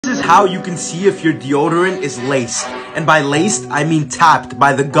how you can see if your deodorant is laced. And by laced, I mean tapped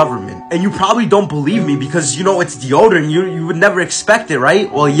by the government. And you probably don't believe me because, you know, it's deodorant. You would never expect it, right?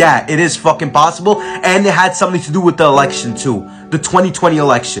 Well, yeah, it is fucking possible. And it had something to do with the election too. The 2020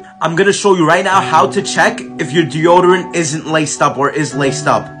 election. I'm gonna show you right now how to check if your deodorant isn't laced up or is laced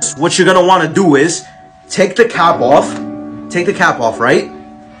up. What you're gonna wanna do is take the cap off. Take the cap off, right?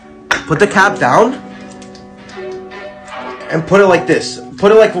 Put the cap down. And put it like this.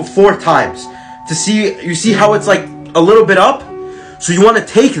 Put it like 4 times. To see, you see how it's like a little bit up? So you want to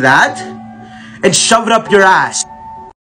take that and shove it up your ass.